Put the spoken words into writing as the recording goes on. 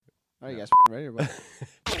All right, you guys ready or what?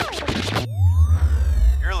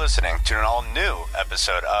 You're listening to an all-new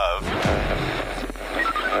episode of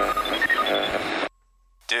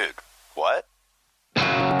Dude, What?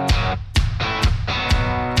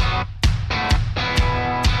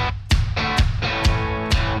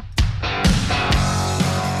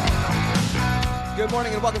 Good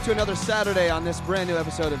morning and welcome to another Saturday on this brand new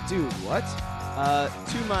episode of Dude, What?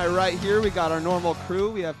 To my right here, we got our normal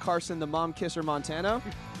crew. We have Carson, the mom kisser Montano.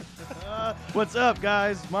 What's up,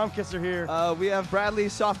 guys? Mom Kisser here. We have Bradley,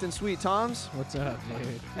 soft and sweet Toms. What's up,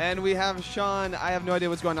 dude? And we have Sean, I have no idea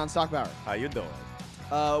what's going on, Stockbauer. How you doing?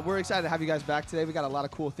 We're excited to have you guys back today. We got a lot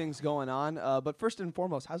of cool things going on. But first and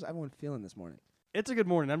foremost, how's everyone feeling this morning? It's a good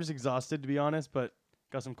morning. I'm just exhausted, to be honest, but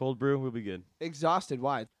got some cold brew. We'll be good. Exhausted.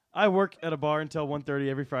 Why? I work at a bar until 1:30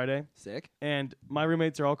 every Friday, Sick. and my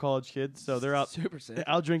roommates are all college kids, so they're out Super sick.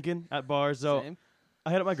 out drinking at bars. So Same.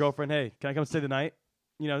 I hit up my girlfriend. Hey, can I come stay the night?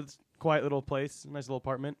 You know, it's a quiet little place, nice little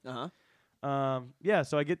apartment. Uh-huh. Yeah,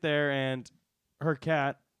 so I get there, and her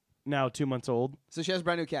cat, now 2 months old, So she has a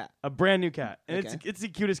brand new cat. a brand new cat, and Okay. it's the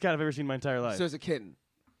cutest cat I've ever seen in my entire life. So it's a kitten.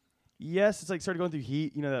 Yes, it's like started going through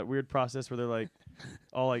heat. You know that weird process where they're like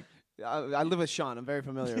all like. I live with Sean. I'm very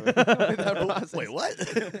familiar with that process. Wait, what?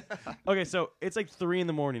 Okay, so it's like 3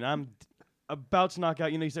 a.m. I'm about to knock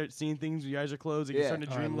out. You know, you start seeing things. Your eyes are closed. And Yeah. you're starting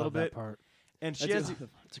to dream a little bit. Part. And she That's has it.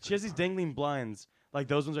 she has these dangling blinds, like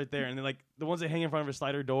those ones right there, and then like the ones that hang in front of her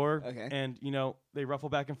slider door. Okay. And you know they ruffle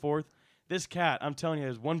back and forth. This cat, I'm telling you,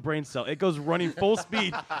 has one brain cell. It goes running full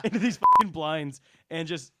speed into these fucking blinds and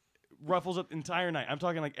just ruffles up the entire night. I'm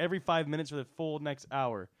talking like every 5 minutes for the full next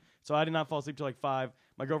hour. So I did not fall asleep till like 5.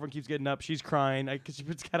 My girlfriend keeps getting up. She's crying because she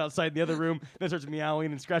puts the cat outside in the other room. Then starts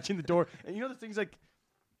meowing and scratching the door. And you know the things like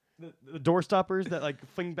the door stoppers that like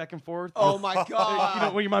fling back and forth. Oh my God. You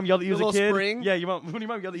know when your mom yelled at you The as a little kid. spring? Yeah, when your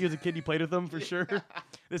mom yelled at you as a kid, you played with them for sure.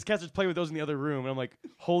 This cat's just playing with those in the other room, and I'm like,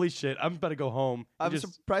 holy shit! I'm about to go home. I'm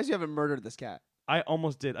surprised you haven't murdered this cat. I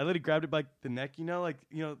almost did. I literally grabbed it by the neck,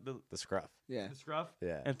 The scruff. Yeah. the scruff,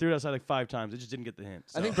 Yeah. and threw it outside like 5 times. It just didn't get the hint.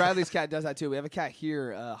 I think Bradley's cat does that too. We have a cat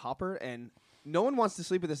here, Hopper, and no one wants to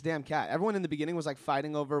sleep with this damn cat. Everyone in the beginning was like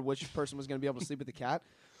fighting over which person was going to be able to sleep with the cat.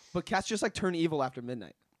 But cats just like turn evil after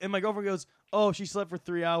midnight. And my girlfriend goes, "Oh, she slept for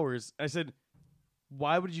 3 hours." I said,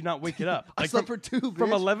 "Why would you not wake it up? I slept for 2, from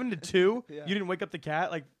bitch. 11 to 2. Yeah. You didn't wake up the cat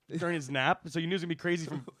like during his nap, so you knew it was gonna be crazy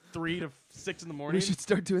from 3 to 6 in the morning." We should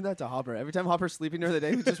start doing that to Hopper. Every time Hopper's sleeping during the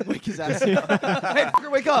day, we just wake his ass up. Hey,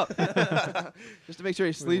 fucker, wake up! Just to make sure he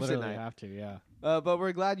We sleeps at literally night. have to, yeah. But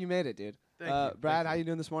we're glad you made it, dude. Thank you. Brad, how you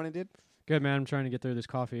doing this morning, dude? Good, man. I'm trying to get through this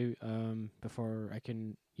coffee before I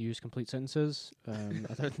can use complete sentences.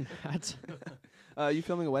 Other than that, You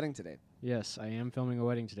filming a wedding today? yes, I am filming a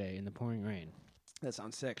wedding today in the pouring rain. That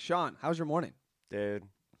sounds sick. Sean, how's your morning? Dude,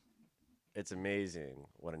 it's amazing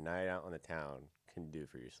what a night out on the town can do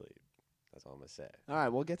for your sleep. That's all I'm going to say. All right,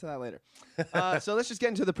 we'll get to that later. So let's just get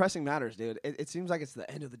into the pressing matters, dude. It seems like it's the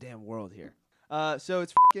end of the damn world here. So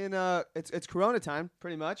it's fucking it's Corona time,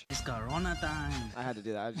 pretty much. It's Corona time. I had to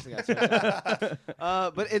do that. I just got switched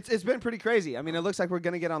up. But it's been pretty crazy. I mean, it looks like we're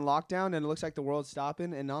gonna get on lockdown, and it looks like the world's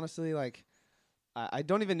stopping. And honestly, like, I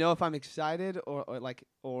don't even know if I'm excited or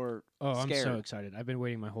Oh, scared. I'm so excited. I've been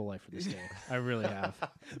waiting my whole life for this day. I really have.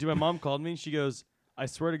 Dude, my mom called me. She goes, "I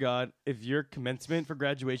swear to God, if your commencement for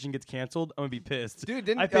graduation gets canceled, I'm gonna be pissed." Dude,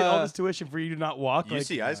 didn't I paid all this tuition for you to not walk?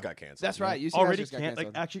 UCI's got canceled. That's right. UCI already just got can't like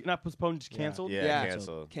canceled. actually not postponed, just canceled. Yeah, Yeah.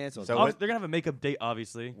 canceled. Canceled. So They're gonna have a makeup date,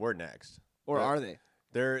 obviously. we're next. Or are they?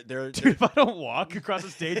 They're Dude, if I don't walk across the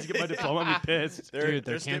stage to get my diploma, I'm gonna be pissed. Dude,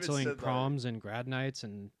 they're canceling proms and grad nights,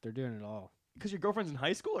 and they're doing it all. Because your girlfriend's in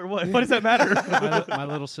high school, or what? What does that matter? My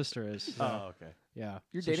little sister is. Oh, okay. Yeah.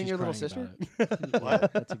 You're So dating she's your little crying sister? about it. Yeah,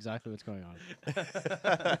 that's exactly what's going on.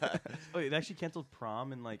 Oh, they actually canceled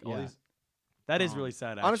prom and like all Yeah. these. That is Prom. really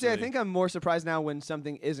sad. Honestly, I actually. think I'm more surprised now when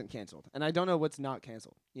something isn't canceled, and I don't know what's not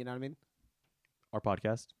canceled. You know what I mean? our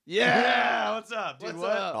podcast. Yeah. What's up, dude? What's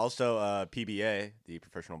what? up? Also, PBA, the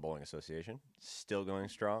Professional Bowling Association, still going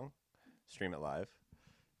strong. Stream it live.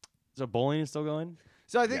 So bowling is still going.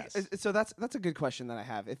 So I think Yes. so. That's a good question that I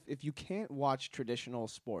have. If you can't watch traditional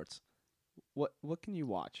sports, what can you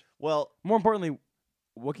watch? Well, More importantly,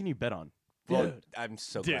 what can you bet on? Dude. I'm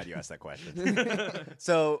so Dude. glad you asked that question.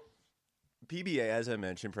 So, PBA, as I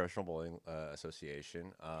mentioned, Professional Bowling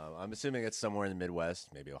Association. I'm assuming it's somewhere in the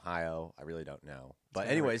Midwest, maybe Ohio. I really don't know. But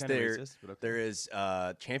anyways, Kinda there racist, but okay. there is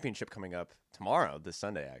a championship coming up tomorrow, this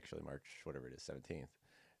Sunday, actually, March, whatever it is, 17th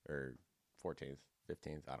or 14th,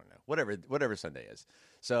 15th. I don't know. Whatever Sunday is.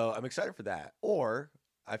 So I'm excited for that. Or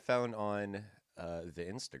I found on the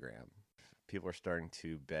Instagram, people are starting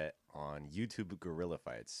to bet on YouTube gorilla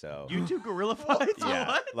fights. So YouTube gorilla fights? yeah,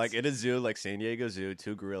 What? like in a zoo, like San Diego Zoo,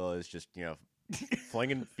 2 gorillas just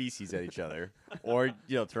flinging feces at each other, or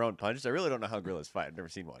throwing punches. I really don't know how gorillas fight. I've never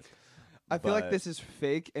seen one. I feel like But this is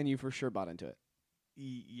fake, and you for sure bought into it.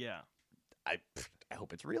 Yeah. I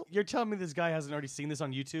hope it's real. You're telling me this guy hasn't already seen this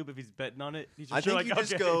on YouTube if he's betting on it? He's just I think like, you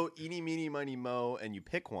just okay. go eeny, meeny, miny, mo, and you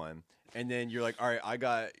pick one, and then you're like, all right, I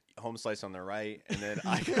got home slice on the right, and then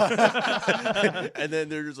I got, and then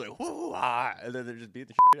they're just like, whoo, ah, and then they're just beating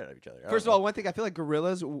the shit out of each other. First of all, one thing, I feel like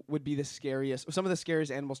gorillas would be some of the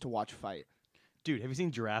scariest animals to watch fight. Dude, have you seen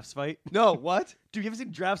giraffes fight? No, what? Dude, you ever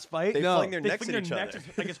seen giraffes fight? they no. fling their They necks fling at their each other.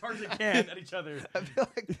 like as hard as they can at each other. I feel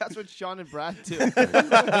like that's what Sean and Brad do when they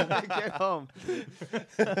get home.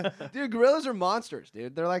 Dude, gorillas are monsters,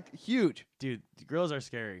 dude. They're like huge. Dude, gorillas are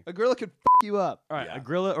scary. A gorilla could you up. All right, Yeah. a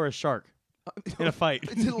gorilla or a shark in a fight?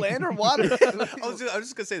 It's in land or water. I was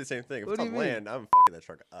just gonna say the same thing. If What it's do you on mean? land, I'm fucking that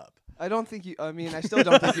shark up. I don't think you. I mean, I still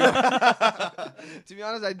don't think you. To be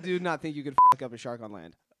honest, I do not think you could fuck up a shark on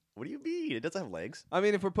land. What do you mean? It doesn't have legs. I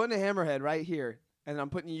mean, if we're putting a hammerhead right here and I'm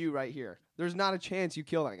putting you right here, there's not a chance you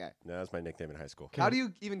kill that guy. No, that's my nickname in high school. How do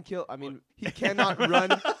you even kill? I mean, he cannot run.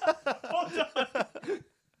 Hold on.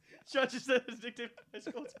 Sean just said his nickname in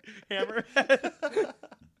high school is Hammerhead.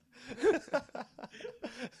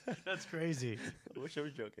 That's crazy. I wish I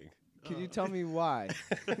was joking. Can you tell me why?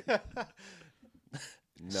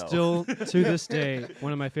 No. Still to this day,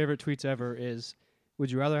 one of my favorite tweets ever is,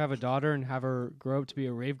 would you rather have a daughter and have her grow up to be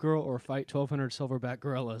a rave girl or fight 1,200 silverback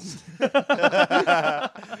gorillas?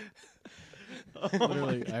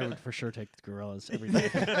 Literally, I would for sure take the gorillas every day.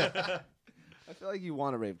 I feel like you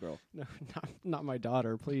want a rave girl. No, not my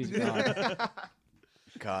daughter, please, God.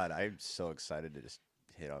 God, I'm so excited to just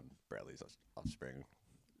hit on Bradley's offspring.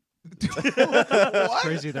 It's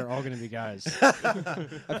crazy they're all going to be guys. I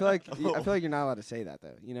feel like you're not allowed to say that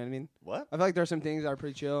though. You know what I mean? What? I feel like there's some things that are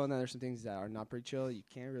pretty chill, and then there's some things that are not pretty chill. You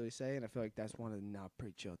can't really say, and I feel like that's one of the not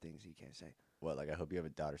pretty chill things you can't say. What? Like I hope you have a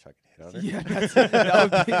daughter so I can hit on her. Yeah,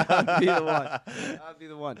 that would be the one. That would be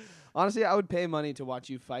the one. Honestly, I would pay money to watch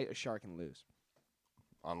you fight a shark and lose.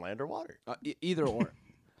 On land or water? Either or.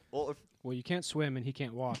 Well, Well, you can't swim and he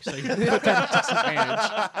can't walk, so you put that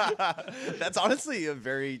at disadvantage. that's honestly a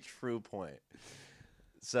very true point.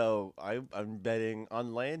 So I'm betting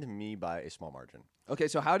on land, me by a small margin. Okay,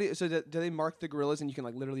 so do they mark the gorillas and you can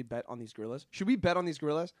like literally bet on these gorillas? Should we bet on these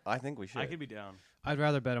gorillas? I think we should. I could be down. I'd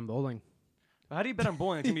rather bet on bowling. But how do you bet on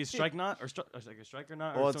bowling? It's gonna be a strike knot or like a strike or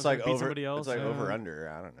not? Well, or it's someone's like gonna beat over. somebody else. It's like Yeah. over under.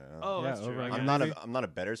 I don't know. Oh, Yeah, that's true. over I under. guess. I'm not a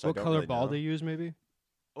bettor, so What I don't color really ball know. they use, maybe?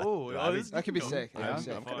 Oh, I mean, this that could be go- sick. Yeah. this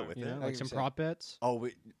could go I'm kinda far. with You it. know, That like could some be sick. prop bets? Oh,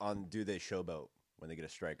 wait, on do they showboat when they get a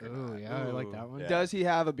strike or Oh, not? yeah, I like Ooh. that one. Yeah. Does he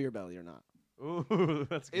have a beer belly or not? Ooh,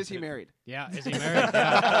 that's good. Is he married? Yeah, is he married?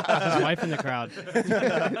 Yeah. Is his wife in the crowd?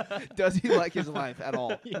 Does he like his life at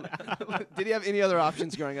all? Did he have any other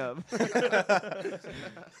options growing up?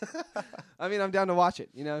 I mean, I'm down to watch it.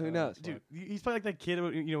 You know, who knows? Dude, he's probably like that kid,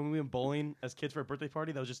 when we went bowling as kids for a birthday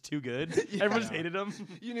party that was just too good. Everyone just hated him.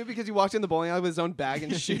 You knew because he walked in the bowling alley with his own bag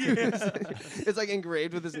and shoes. It's like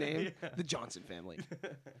engraved with his name. Yeah. The Johnson family.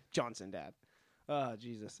 Johnson dad. Oh,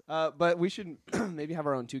 Jesus. But we should maybe have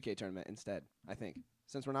our own 2K tournament instead, I think.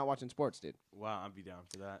 Since we're not watching sports, dude. Wow, I'd be down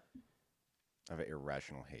for that. I have an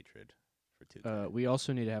irrational hatred for 2K. We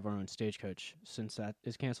also need to have our own stagecoach since that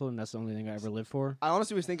is canceled, and that's the only thing I ever lived for. I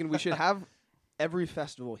honestly was thinking we should have every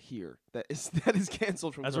festival here that is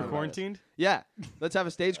canceled from As we're coronavirus. quarantined, Yeah. Let's have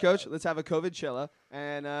a stagecoach. Let's have a COVID-chilla.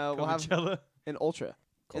 And we'll have Coachella. an ultra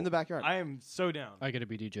in the backyard. I am so down. I get to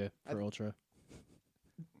be DJ for Ultra.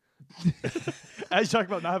 As you talk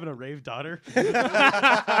about not having a rave daughter.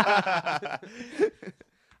 I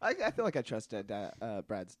feel like I trust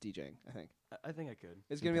Brad's DJing, I think. I think I could.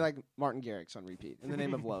 It's going to be like Martin Garrix on repeat, In the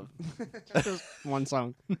Name of Love. Just one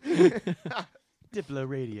song. Diplo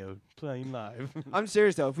Radio playing live. I'm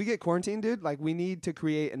serious, though. If we get quarantined, dude, like, we need to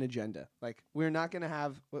create an agenda. Like, we're not going to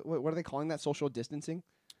have, what are they calling that? Social distancing?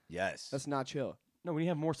 Yes. That's not chill. No, we need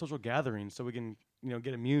to have more social gatherings so we can,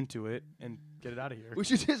 get immune to it and get it out of here. We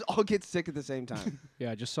should just all get sick at the same time.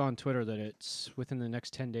 Yeah, I just saw on Twitter that it's within the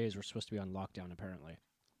next 10 days we're supposed to be on lockdown, apparently.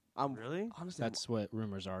 I'm Really? honestly, That's what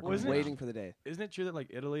rumors are. Well, going isn't I'm it- around. waiting for the day. Isn't it true that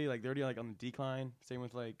Italy, they're already on the decline? Same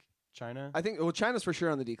with China. I think, well, China's for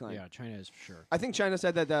sure on the decline. Yeah, China is for sure. I think China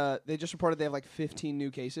said that they just reported they have 15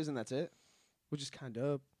 new cases and that's it, which is kind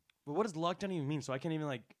of. But what does lockdown even mean? So I can't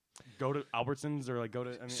even go to Albertsons or go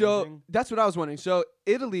to. So anything? that's what I was wondering. So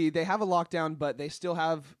Italy, they have a lockdown, but they still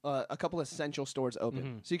have a couple essential stores open,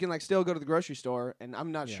 Mhm. so you can still go to the grocery store. And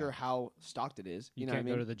I'm not Yeah. sure how stocked it is. You know can't what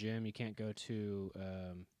I go mean? to the gym. You can't go to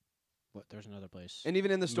What? There's another place. And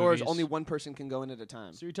even in the stores, Movies. only one person can go in at a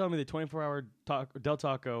time. So you're telling me the 24-hour Del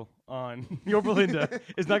Taco on Yorba Linda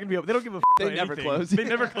is not going to be open? They don't give a f*** They about never anything. close. They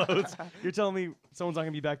never close. You're telling me someone's not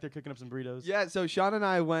going to be back there cooking up some burritos? Yeah, so Sean and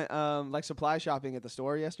I went like supply shopping at the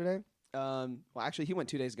store yesterday. Well, actually, he went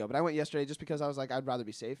 2 days ago, but I went yesterday just because I was like, I'd rather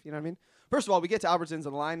be safe. You know what I mean? First of all, we get to Albertsons and the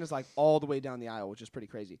line is like all the way down the aisle, which is pretty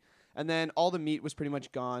crazy. And then all the meat was pretty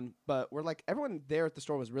much gone, but we're like, everyone there at the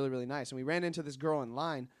store was really, really nice. And we ran into this girl in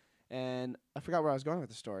line, and I forgot where I was going with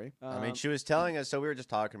the story. I mean, she was telling us, so we were just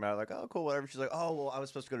talking about it, like, oh, cool, whatever. She's like, oh, well, I was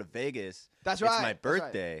supposed to go to Vegas. That's It's right. my that's right.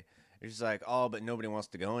 birthday. And she's like, oh, but nobody wants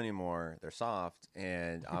to go anymore. They're soft.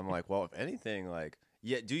 And I'm like, well, if anything, like,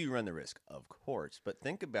 yeah, do you run the risk? Of course. But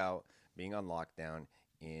think about being on lockdown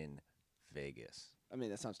in Vegas. I mean,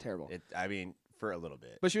 that sounds terrible. I mean, for a little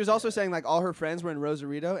bit. But she was also saying like all her friends were in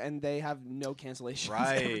Rosarito and they have no cancellations.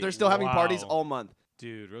 Right. They're still having parties Wow. all month.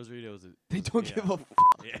 Dude, Rosarito was a... They don't yeah. give a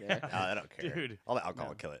Yeah. Yeah. Oh, I don't care. Dude. All the alcohol No.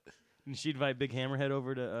 will kill it. And she'd invite Big Hammerhead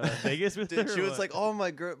over to Vegas with her? Dude, she or was what? like, "Oh,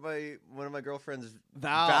 one of my girlfriends,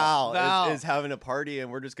 Val. Val, is having a party, and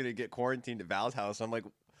we're just gonna get quarantined at Val's house." I'm like,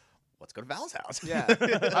 "Let's go to Val's house." Yeah. I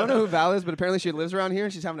don't know who Val is, but apparently she lives around here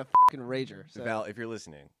and she's having a fucking rager. So. Val, if you're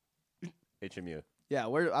listening, HMU. Yeah,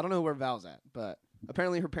 I don't know where Val's at, but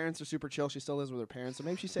apparently her parents are super chill. She still lives with her parents, so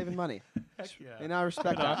maybe she's saving money. Heck yeah. And I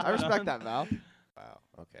respect that. I respect that, Val. Wow.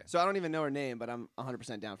 Okay. So I don't even know her name, but I'm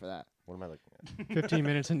 100% down for that. What am I looking at? 15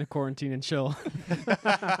 minutes into quarantine and chill.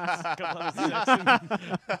 Couple of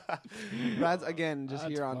sex Brad's again just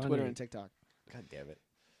That's here on Twitter funny. and TikTok. God damn it.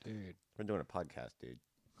 Dude. We're doing a podcast, dude.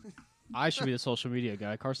 I should be the social media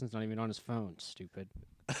guy. Carson's not even on his phone. Stupid.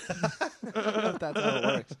 I don't know if that's how it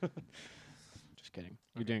works. Just kidding.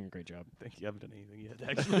 You're doing a great job. Thank you. I haven't done anything yet,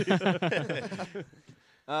 actually.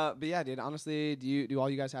 But yeah, dude. Honestly, do all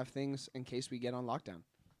you guys have things in case we get on lockdown?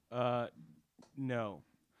 No.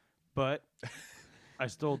 But I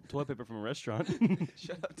stole toilet paper from a restaurant.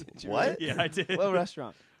 Shut up, did you? What? Yeah, I did. What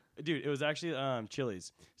restaurant? Dude, it was actually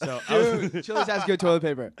Chili's. So I was, Dude, Chili's has good toilet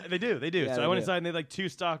paper. they do. Yeah, So they I went do. inside and they had like two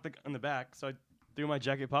stocked like, on the back. So I threw my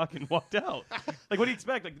jacket pocket and walked out. Like, what do you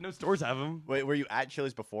expect? Like, no stores have them. Wait, were you at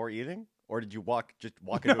Chili's before eating, or did you just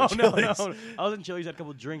walk No, into a no, Chili's? no. I was in Chili's, had a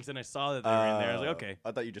couple drinks, and I saw that they were in there. I was like, okay,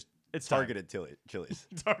 I thought you just it's time. targeted Chili's.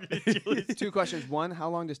 Targeted Chili's. Two questions. One, how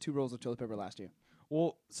long does 2 rolls of toilet paper last you?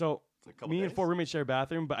 Well, so a couple me and days. 4 roommates share a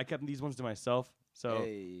bathroom, but I kept these ones to myself. So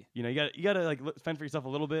Hey. you know, you gotta like fend for yourself a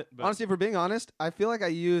little bit. But Honestly, if we're being honest, I feel like I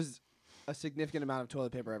use a significant amount of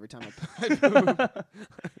toilet paper every time I poop.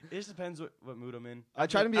 it just depends what mood I'm in. I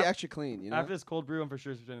try to be Af- extra clean, you know? After this cold brew, I'm for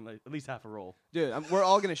sure spending like at least half a roll. Dude, we're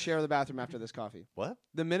all going to share the bathroom after this coffee. What?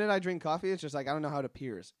 The minute I drink coffee, it's just like, I don't know how it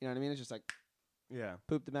appears. You know what I mean? It's just like, Yeah,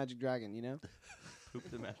 poop the magic dragon, you know? poop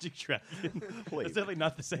the magic dragon. Wait. It's definitely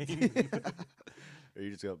not the same. Or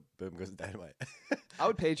you just go, boom, goes the dynamite. I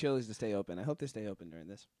would pay Chili's to stay open. I hope they stay open during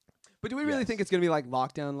this. But do we really Yes. think it's going to be like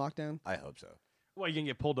lockdown? I hope so. What, you can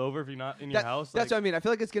get pulled over if you're not in your house? That's what I mean. I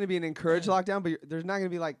feel like it's going to be an encouraged lockdown, but there's not going to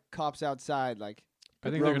be like cops outside. Like, I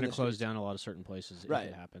think they're roaming going to the close streets. down a lot of certain places Right.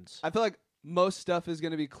 if it happens. I feel like most stuff is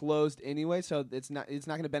going to be closed anyway, so it's not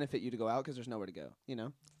going to benefit you to go out because there's nowhere to go, you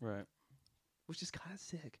know? right. Which is kind of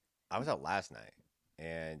sick. I was out last night,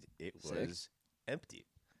 and it Sick. was empty.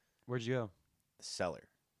 Where'd you go? The Cellar,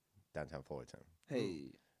 downtown Fullerton.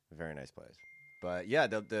 Hey, Very nice place. But yeah,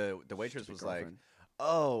 the waitress was like, girlfriend.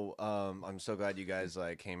 "Oh, I'm so glad you guys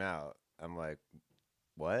like came out." I'm like,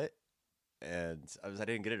 "What?" And I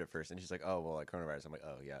didn't get it at first, and she's like, "Oh, well, like coronavirus." I'm like,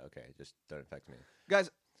 "Oh yeah, okay, just don't infect me." Guys,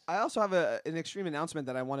 I also have an extreme announcement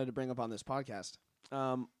that I wanted to bring up on this podcast.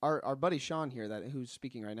 Our buddy Sean here, who's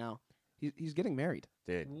speaking right now, he's getting married.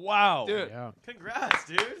 Dude, Wow, Dude. Yeah. Congrats,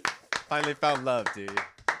 dude. finally found love, dude.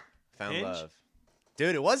 Found Hinge? love,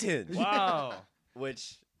 dude. It was Hinge, Wow.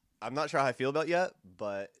 which I'm not sure how I feel about yet,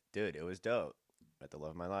 but dude, it was dope. Met the love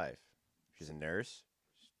of my life. She's a nurse,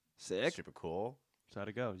 Sick. super cool. So how'd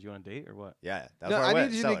it go? Did you on a date or what? Yeah, that's No, where I I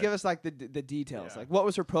went. need you Cellar. to give us like the details. Yeah. Like, what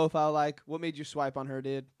was her profile like? What made you swipe on her,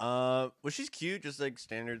 dude? Well, she's cute, just like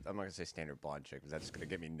standard. I'm not gonna say standard blonde chick, because that's gonna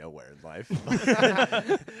get me nowhere in life.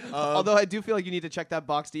 Although I do feel like you need to check that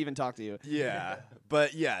box to even talk to you. yeah,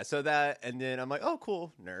 but yeah, so that, and then I'm like, oh,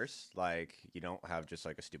 cool, nurse. Like, you don't have just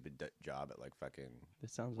like a stupid job at like fucking.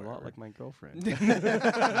 This sounds a lot Whatever. like my girlfriend.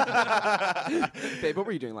 Babe, what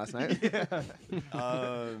were you doing last night?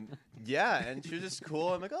 Yeah, and she was just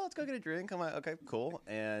cool. I'm like, oh, let's go get a drink. I'm like, okay, cool.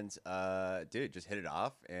 And dude, just hit it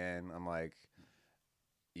off, and I'm like,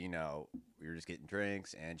 you know, we were just getting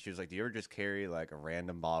drinks, and she was like, do you ever just carry like a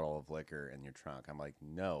random bottle of liquor in your trunk? I'm like,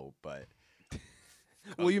 no, but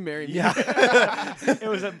Will you marry me? Yeah. It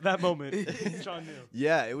was at that moment. Sean knew.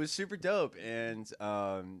 Yeah, it was super dope. And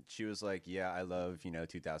she was like, yeah, I love,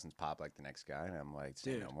 2000s pop like the next guy. And I'm like,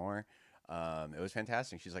 say no Dude. more. It was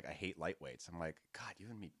fantastic. She's like, I hate lightweights. I'm like, God, you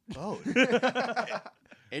and me both.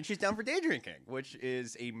 And she's down for day drinking, which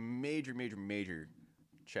is a major, major, major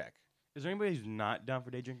check. Is there anybody who's not down for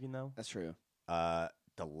day drinking though? That's true.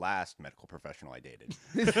 The last medical professional I dated.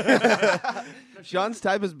 Sean's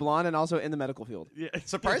type is blonde and also in the medical field. Yeah.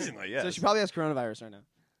 Surprisingly, yes. So she probably has coronavirus right now.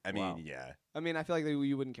 I mean, Wow. yeah. I mean, I feel like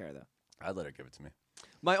you wouldn't care though. I'd let her give it to me.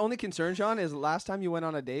 My only concern, Sean, is last time you went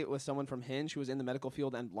on a date with someone from Hinge who was in the medical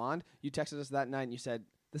field and blonde, you texted us that night and you said,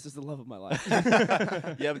 "This is the love of my life."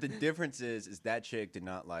 Yeah, but the difference is that chick did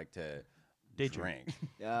not like to Day drink.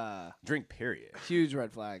 Yeah, Drink, period. huge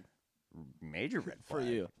red flag. Major red For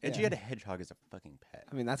flag. you. And she Yeah. had a hedgehog as a fucking pet.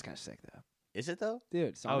 I mean, that's kind of sick though, Is it though?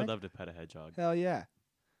 dude. I Sonic? would love to pet a hedgehog. Hell yeah,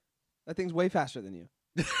 that thing's way faster than you.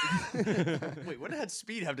 Wait, what had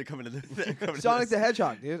speed have to come into the Sonic the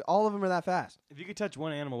Hedgehog, dude. All of them are that fast. If you could touch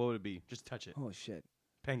one animal, what would it be? Just touch it. Holy shit.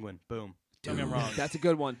 Penguin. Boom. Tell me I'm wrong. That's a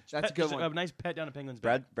good one. That's a Pet- good just one. A nice pet down a penguin's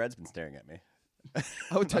back. Brad's been staring at me.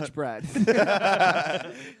 I would touch Brad.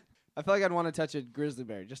 I feel like I'd want to touch a grizzly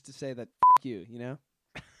bear just to say that you, you know?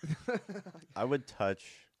 I would touch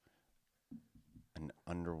an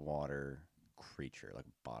underwater creature, like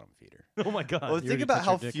a bottom feeder. Oh my god. Well, You think already about touch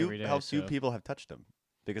how your dick few every day, how few so- people have touched them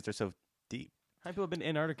because they're so deep. How many people have been to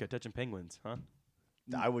Antarctica touching penguins, huh?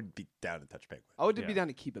 I would be down to touch penguin. I would be Yeah. down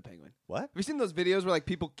to keep a penguin. What? Have you seen those videos where like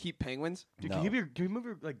people keep penguins? Dude, No. can you move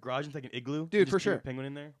your like garage into like an igloo? Dude, and just for keep a sure. Penguin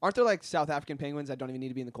in there? Aren't there like South African penguins that don't even need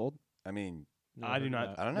to be in the cold? I mean, I do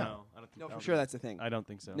not. I don't know. No, I don't think No, I for don't sure think- that's the thing. I don't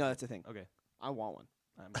think so. No, that's the thing. Okay. I want one.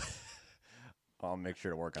 I'll make sure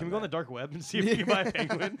to work Can on we go on the that. dark web and see if we can buy a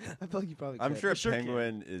penguin? I feel like you probably I'm could. sure a sure can.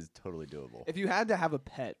 penguin is totally doable. If you had to have a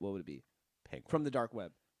pet, what would it be? Penguin. From the dark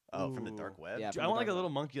web. From the Ooh. dark web? Yeah. Dude, I want like a little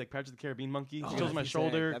monkey, like Pirates of the Caribbean monkey. Oh, Just goes on my that'd be sick.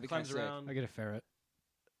 shoulder, That'd be climbs kinda sick. around. I get a ferret.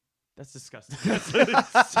 That's disgusting.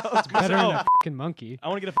 That's so Better than oh, a fucking monkey. I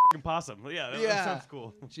want to get a fucking possum. Yeah, that Yeah. sounds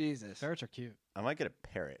cool. Jesus. Ferrets are cute. I might get a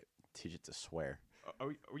parrot. Teach it to swear. Are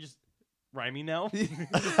we just rhyming now? Are we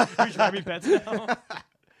just rhyming pets now?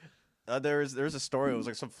 There was a story. It was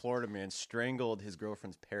like some Florida man strangled his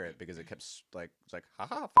girlfriend's parrot because it kept it's like,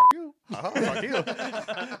 haha, fuck you, haha, fuck you.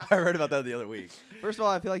 I read about that the other week. First of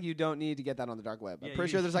all, I feel like you don't need to get that on the dark web. I'm Yeah, pretty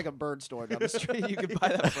you- sure there's like a bird store down the street you could buy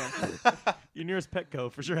that from. Your nearest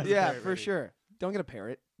Petco for sure has a Yeah, parrot for ready. sure. Don't get a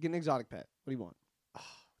parrot. Get an exotic pet. What do you want?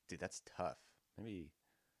 Dude, that's tough. Maybe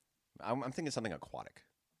I'm thinking something aquatic.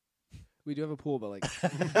 We do have a pool, but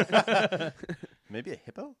like Maybe a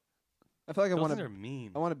hippo. I feel like I Those want things a are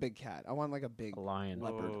mean. I want a big cat. I want like a big A lion.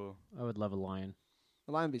 leopard. Whoa. I would love a lion.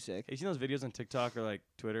 A lion would be sick. Have you seen those videos on TikTok or like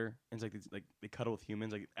Twitter? And it's like these, like they cuddle with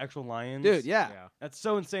humans, like actual lions. Dude, yeah. That's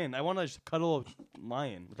so insane. I want to just cuddle a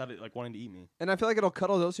lion without it like wanting to eat me. And I feel like it'll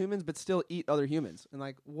cuddle those humans but still eat other humans. And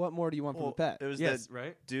like what more do you want from a pet? It was Yes,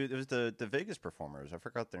 right? Dude, it was the Vegas performers. I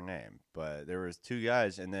forgot their name, but there was two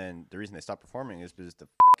guys, and then the reason they stopped performing is because the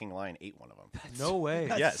fucking lion ate one of them. No way.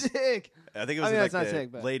 That's yes. sick. I think it I was mean, in like that's not the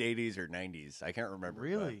sick, but- late '80s or '90s. I can't remember. but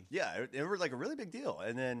Really? yeah, it was like a really big deal,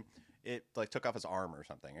 and then it like took off his arm or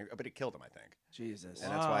something, but it killed him, I think, Jesus.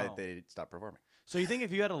 and that's why Wow. they stopped performing. So you think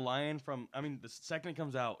if you had a lion from, I mean, the second it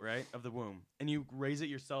comes out, right, of the womb, and you raise it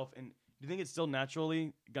yourself, and do you think it's still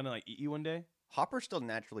naturally gonna like eat you one day? Hopper still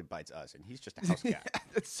naturally bites us, and he's just a house cat.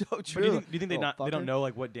 That's so But true. do you think they Little they don't fucker. know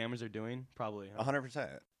like what damage they're doing? Probably. Huh?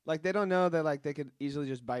 100%. Like they don't know that like they could easily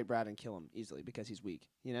just bite Brad and kill him easily because he's weak,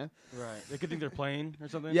 you know? Right. They could think they're playing or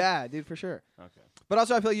something. Yeah, dude, for sure. Okay. But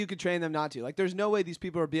also I feel like you could train them not to. Like there's no way these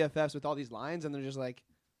people are BFFs with all these lions and they're just like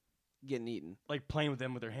getting eaten. Like playing with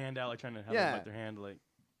them with their hand out, like trying to have Yeah. them bite their hand, like.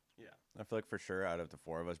 I feel like for sure, out of the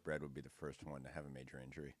four of us, Brad would be the first one to have a major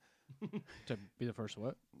injury. To be the first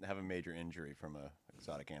what? Have a major injury from a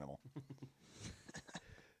exotic animal.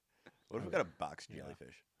 What if we got a box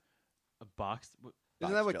jellyfish? A box? Isn't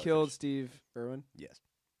Box that what killed jellyfish. Steve Irwin? Yes.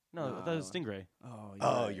 No, I thought it was stingray. Oh,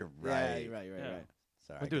 Oh, you're Yeah, right. you're right, Yeah. right.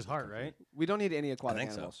 Sorry. Went I through his got heart, confused. right? We don't need any aquatic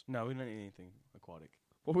think so. No, animals. we don't need anything aquatic.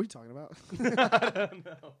 What were we talking about? I don't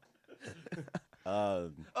know.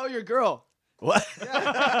 Oh, your girl. What?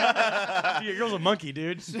 Your girl's a monkey,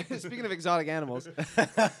 dude. Speaking of exotic animals,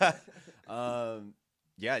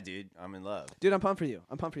 Yeah, dude, I'm in love. dude, I'm pumped for you.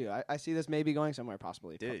 I see this maybe going somewhere,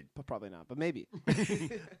 possibly. Dude. Probably not, but maybe.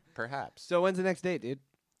 Perhaps. So when's the next date, dude?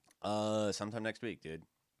 Sometime next week, dude.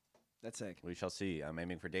 That's sick. We shall see. I'm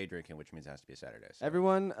aiming for day drinking, which means it has to be a Saturday. So.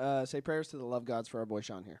 Everyone, say prayers to the love gods for our boy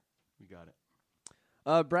Sean here. We got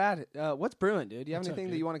it. Brad, what's brewing, dude? Do you have What's up, anything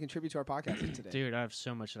that dude? you want to contribute to our podcast today? Dude, I have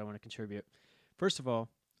so much that I want to contribute. First of all,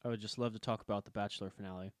 I would just love to talk about the Bachelor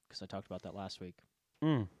finale because I talked about that last week.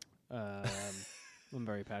 Mm. I'm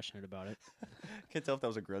very passionate about it. Can't tell if that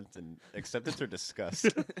was a grunt and acceptance or disgust.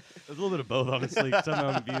 There's a little bit of both, honestly. Some of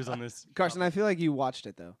my own views on this. Carson, I feel like you watched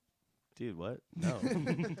it though. Dude, what? No.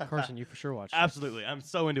 Carson, you for sure watched it. Absolutely. I'm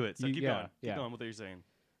so into it. So You- keep yeah, going. Keep yeah. going with what you're saying.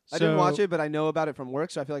 I didn't watch So- it, but I know about it from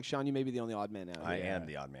work, so I feel like Sean, you may be the only odd man out. I here. am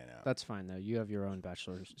the odd man out. That's fine, though. You have your own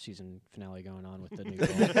Bachelor season finale going on with the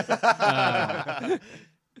new girl.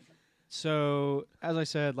 So, as I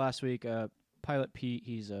said last week, Pilot Pete,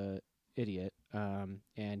 he's a idiot,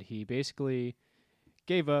 and he basically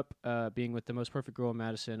gave up being with the most perfect girl in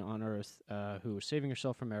Madison on Earth, who was saving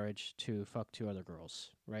herself from marriage to fuck 2 other girls,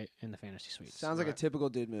 right, in the fantasy suites. Sounds like a typical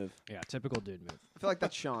dude move. Yeah, typical dude move. I feel like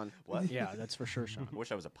that's Sean. What? Yeah, that's for sure, Sean. I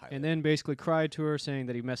wish I was a pilot. And then basically cried to her, saying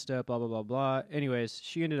that he messed up, blah, blah, blah, blah. Anyways,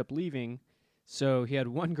 she ended up leaving. So he had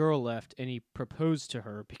one girl left, and he proposed to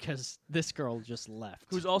her because this girl just left.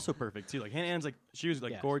 Who's also perfect, too. Like, Hannah Ann's, like, she was,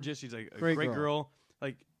 like, Yeah. gorgeous. She's, like, a Great great girl. girl.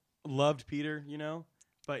 Like, loved Peter, you know?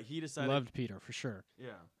 But he decided. Loved Peter, for sure.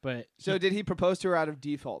 Yeah. But So did he propose to her out of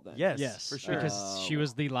default then? Yes. yes, For sure. because she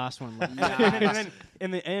was the last one left. and then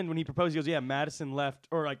in the end, when he proposed, he goes, "Yeah, Madison left,"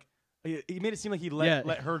 or like he made it seem like he Yeah.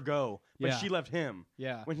 let her go, but Yeah. she left him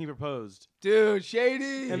Yeah. when he proposed. Dude,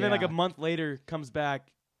 shady. And then like Yeah. a month later, comes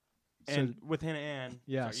back So- and with Hannah Ann.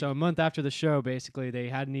 Yeah, sorry, so a month after the show, basically, they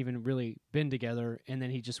hadn't even really been together, and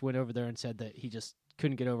then he just went over there and said that he just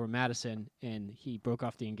couldn't get over Madison, and he broke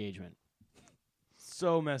off the engagement.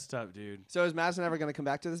 so messed up, dude. So is Madison ever going to come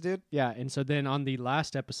back to this dude? Yeah, and so then on the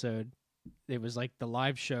last episode, it was like the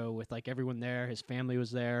live show with like everyone there, his family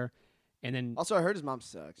was there, and then Also, I heard his mom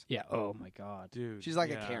sucks. yeah, oh my god, Dude, She's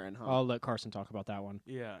like yeah. a Karen, huh? I'll let Carson talk about that one.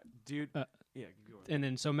 Yeah, dude. Uh, yeah, keep going. And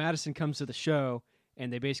then so Madison comes to the show,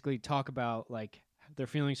 and they basically talk about like their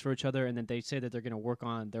feelings for each other, and then they say that they're going to work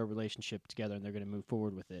on their relationship together and they're going to move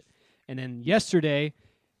forward with it. And then yesterday,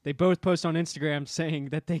 they both post on Instagram saying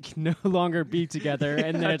that they can no longer be together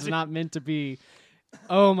and that it's not meant to be.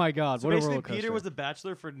 Oh my God! So what a basically, roller coaster. Peter was the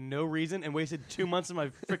bachelor for no reason and wasted 2 months of my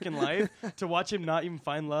freaking life to watch him not even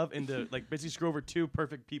find love and to like basically screw over 2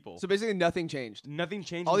 perfect people. So basically, nothing changed. Nothing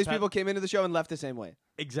changed. All in these the people came into the show and left the same way.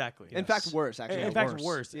 exactly. In fact, worse, actually. In fact,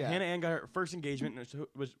 worse. Yeah. Hannah Ann got her first engagement, and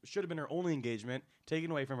it should have been her only engagement,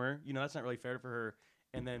 taken away from her. You know, that's not really fair for her.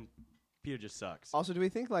 And then Peter just sucks. Also, do we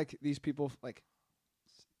think like these people like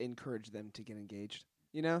encourage them to get engaged?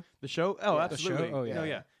 You know? The show? Oh, Yeah. The absolutely. show? Oh yeah, No,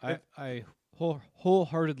 yeah. I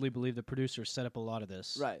wholeheartedly believe the producers set up a lot of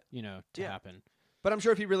this, Right. You know, to Yeah. happen. But I'm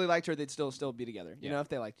sure if he really liked her, they'd still be together. You Yeah. know, if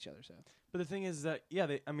they liked each other. So But the thing is that,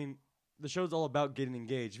 yeah, I mean, the show's all about getting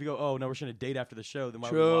engaged. If you go, oh, no, we're trying to date after the show, then why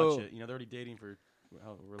would we True. watch it? You know, they're already dating for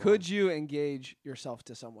however long. could you engage yourself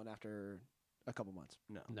to someone after a couple months?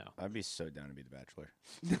 No. No, I'd be so down to be the bachelor.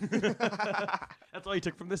 That's all you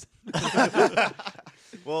took from this?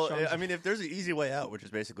 Well, I mean, if there's an easy way out, which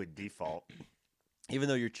is basically default, even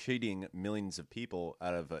though you're cheating millions of people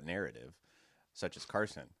out of a narrative, such as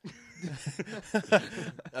Carson,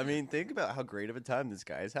 I mean, think about how great of a time this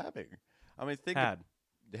guy is having. I mean,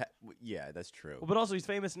 yeah, that's true. Well, but also, he's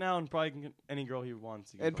famous now and probably can get any girl he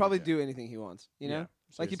wants. He can And probably get. do anything he wants. You know? Yeah, Like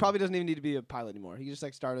he seriously. probably doesn't even need to be a pilot anymore. He can just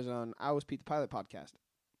like start his own I Was Pete the Pilot podcast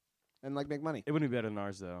and like make money. It wouldn't be better than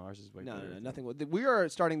ours, though. Ours is way No, better. no, nothing. We are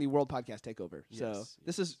starting the World Podcast Takeover. So Yes,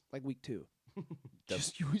 this is like week 2.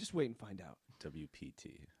 You just wait and find out.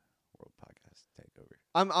 WPT, World Podcast Takeover.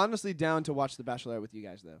 I'm honestly down to watch The Bachelorette with you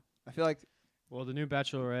guys though. I feel like well, the new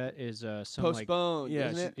Bachelorette is some like postponed, yeah,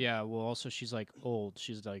 isn't it? yeah. Well, also she's like old.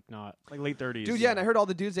 She's like not. Like late 30s. Dude, yeah, and I heard all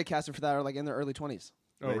the dudes they casted for that are like in their early 20s.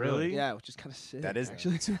 Oh, really? Yeah, which is kind of sick. That is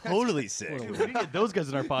actually totally sick. Dude, we need to get those guys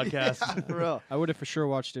in our podcast. for real. I would have for sure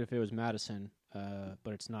watched it if it was Madison,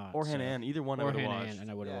 but it's not. Or so- Hannah Ann. Either one I Or would have Hannah watched. Ann,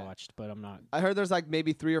 and I would have Yeah. watched, but I'm not. I heard there's like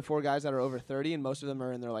maybe 3 or 4 guys that are over 30, and most of them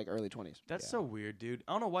are in their like early 20s. That's so weird, dude.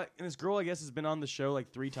 I don't know what. And this girl, I guess, has been on the show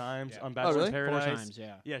like 3 times Yeah. on Oh, Bachelor really? in Paradise. 4 times,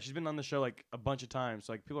 yeah. Yeah, she's been on the show like a bunch of times.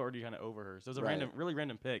 So, like people are already kind of over her. So it's a Right. really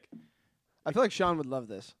random pick. I feel like Sean would love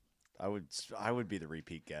this. I would be the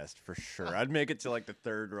repeat guest for sure. I'd make it to like the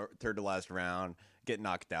third to last round, get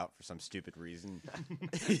knocked out for some stupid reason.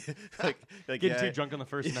 like Getting yeah, too drunk on the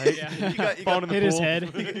first night. you got Falling in the Hit his pool.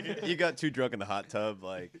 head. you got too drunk in the hot tub.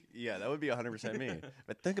 Like, yeah, that would be 100% me.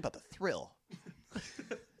 But think about the thrill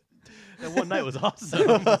That one night was awesome.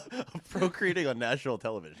 of procreating on national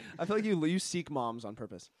television. I feel like you seek moms on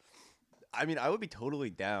purpose. I mean, I would be totally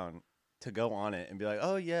down to go on it and be like,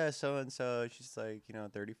 oh, yeah, so-and-so, she's like,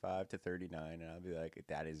 35 to 39. And I'll be like,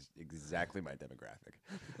 that is exactly my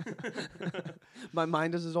demographic. My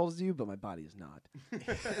mind is as old as you, but my body is not.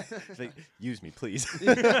 It's like, use me, please.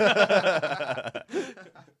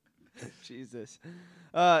 Jesus.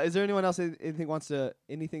 Is there anyone else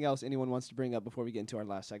anything else anyone wants to bring up before we get into our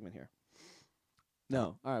last segment here?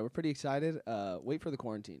 No. All right, we're pretty excited. Wait for the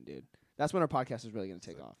quarantine, dude. That's when our podcast is really going to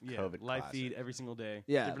take off. Yeah, COVID live classic. feed every single day.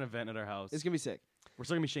 Yeah. Different event at our house. It's going to be sick. We're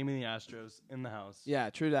still going to be shaming the Astros in the house. Yeah,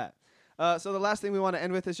 true that. So the last thing we want to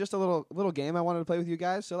end with is just a little game I wanted to play with you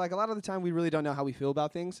guys. So like a lot of the time we really don't know how we feel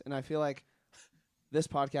about things, and I feel like this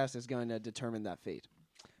podcast is going to determine that fate.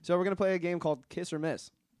 So we're going to play a game called Kiss or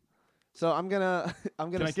Miss. So I'm gonna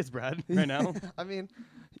Can I kiss Brad right now? I mean,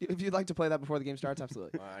 if you'd like to play that before the game starts,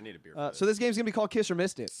 absolutely. I need a beer. So this game's gonna be called Kiss or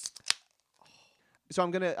Miss It. So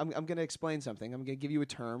I'm gonna explain something. I'm gonna give you a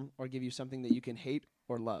term or give you something that you can hate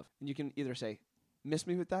or love, and you can either say "miss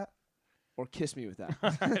me with that" or "kiss me with that."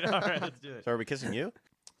 All right, let's do it. So are we kissing you?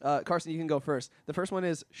 Carson, you can go first. The first one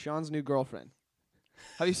is Sean's new girlfriend.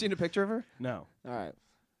 Have you seen a picture of her? No. All right.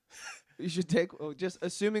 You should take just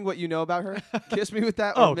assuming what you know about her. Kiss me with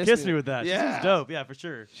that. Oh, or miss kiss me with that. Yeah. She seems dope. Yeah, for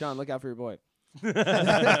sure. Sean, look out for your boy.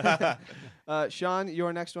 Sean,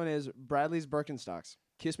 your next one is Bradley's Birkenstocks.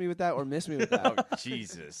 Kiss me with that or miss me with that. Oh,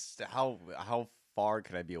 Jesus. How far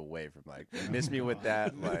can I be away from like miss me with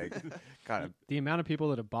that? Like, kind of. The amount of people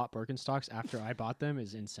that have bought Birkenstocks after I bought them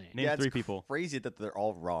is insane. Name Yeah, it's 3 people. Crazy that they're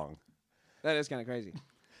all wrong. That is kind of crazy.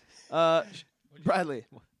 Bradley,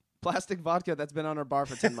 plastic vodka that's been on our bar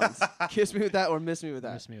for 10 months. Kiss me with that or miss me with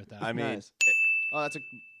that. Miss me with that. I mean, Nice. Oh, that's a.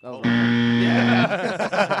 Oh,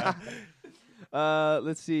 yeah.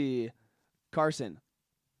 Let's see. Carson,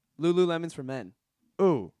 Lululemons for men.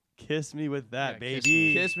 Ooh, kiss me with that, Yeah, baby. kiss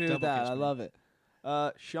me. Kiss me with Double that. kiss I me. love it.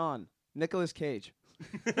 Sean, Nicolas Cage.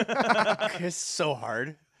 kiss so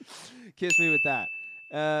hard. Kiss me with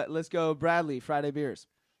that. Let's go. Bradley, Friday beers.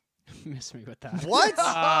 Miss me with that. What?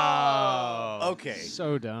 Oh. Okay.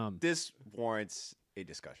 So dumb. This warrants a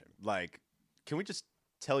discussion. Like, can we just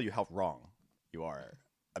tell you how wrong you are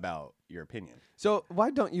about your opinion? So why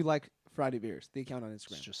don't you like Friday beers? The account on It's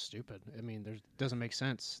Instagram. just stupid. I mean, there doesn't make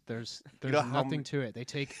sense. There's know how nothing to it. They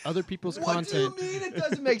take other people's What do you content. mean it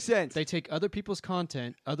doesn't make sense? They take other people's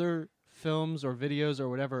content, other films or videos or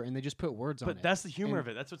whatever, and they just put words on it. But that's the humor And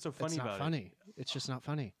of it. That's what's so funny it's not about funny. It's just not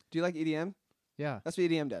funny. Do you like EDM? Yeah. That's what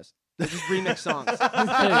EDM does. They just remix songs.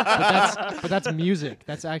 but that's music.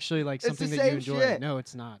 That's actually like It's something the that you same enjoy. shit. No,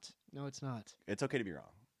 it's not. No, it's not. It's okay to be wrong.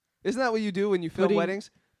 Isn't that what you do when you film Putting- weddings?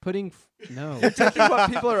 No. Taking what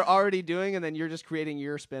people are already doing and then you're just creating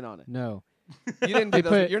your spin on it. No. You didn't do They those.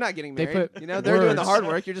 put- You're not getting they married. put You know, they're doing the words. hard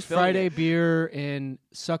work. You're just filming Friday it. beer and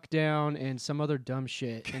suck down and some other dumb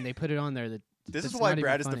shit, and they put it on there. This is that's why not even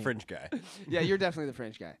Brad is the funny. French guy. Yeah, you're definitely the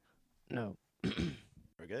French guy. No.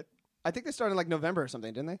 We're good? I think they started in like November or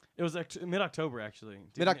something, didn't they? It was mid-October, actually.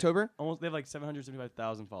 Mid-October? Almost. They have like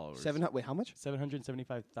 775,000 followers. Wait, how much?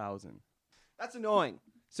 775,000. That's annoying.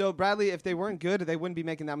 So Bradley, if they weren't good, they wouldn't be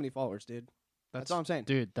making that many followers, dude. That's all I'm saying.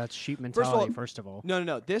 Dude, that's sheep First of all- mentality, first of all.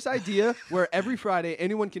 No. This idea where every Friday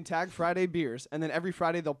anyone can tag Friday beers, and then every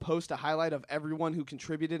Friday they'll post a highlight of everyone who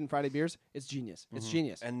contributed in Friday beers. It's genius. It's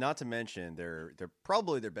genius. And not to mention, they're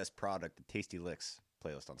probably their best product, the Tasty Licks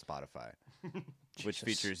playlist on Spotify, which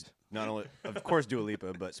features not only, of course, Dua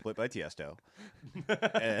Lipa, but Split by Tiesto,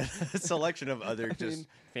 and a selection of other just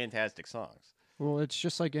fantastic songs. Well, it's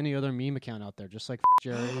just like any other meme account out there, just like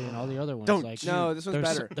Jerry and all the other ones. Don't like, No, this one's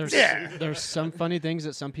better. There's some funny things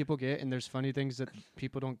that some people get, and there's funny things that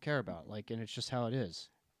people don't care about. Like, and it's just how it is.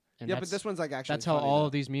 And Yeah, but that's- this one's like actually. that's how funny, all though.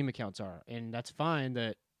 of these meme accounts are, and that's fine.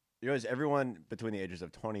 That You realize everyone between the ages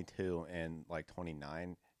of 22 and like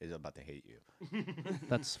 29 is about to hate you.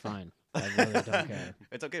 that's fine. I really don't care.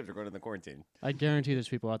 It's okay if they're going in the quarantine. I guarantee there's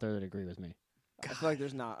people out there that agree with me. I feel like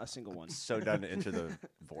there's not a single one. So done to enter the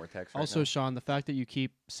vortex. Right Also, now. Sean, the fact that you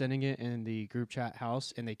keep sending it in the group chat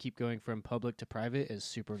house and they keep going from public to private is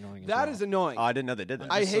super annoying. That as is well. annoying. Oh, I didn't know they did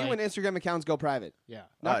that. I just hate like- when Instagram accounts go private. Yeah.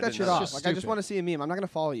 Knock I that didn't shit know that. off. It's just Like I just stupid. want to see a meme. I'm not gonna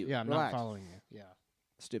follow you. Yeah, I'm Relax. not following you. Yeah.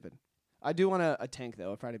 Stupid. I do want a tank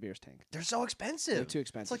though, a Friday beers tank. They're so expensive. They're too It's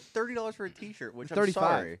expensive. like $30 for a T-shirt, which I'm 35.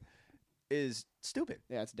 sorry is stupid.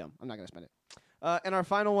 Yeah, it's dumb. I'm not gonna spend it. And our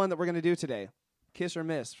final one that we're gonna do today, kiss or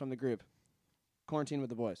miss from the group, quarantine with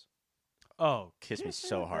the boys. Oh, Kiss me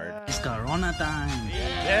so hard. It's Corona time.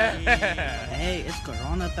 Hey, it's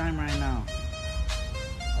Corona time right now.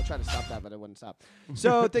 I'll try to stop that, but it wouldn't stop.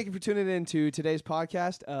 So thank you for tuning in to today's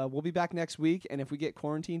podcast. We'll be back next week, and if we get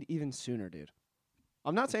quarantined, even sooner, dude.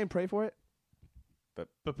 I'm not saying pray for it, but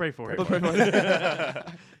pray for it. but pray for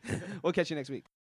it. We'll catch you next week.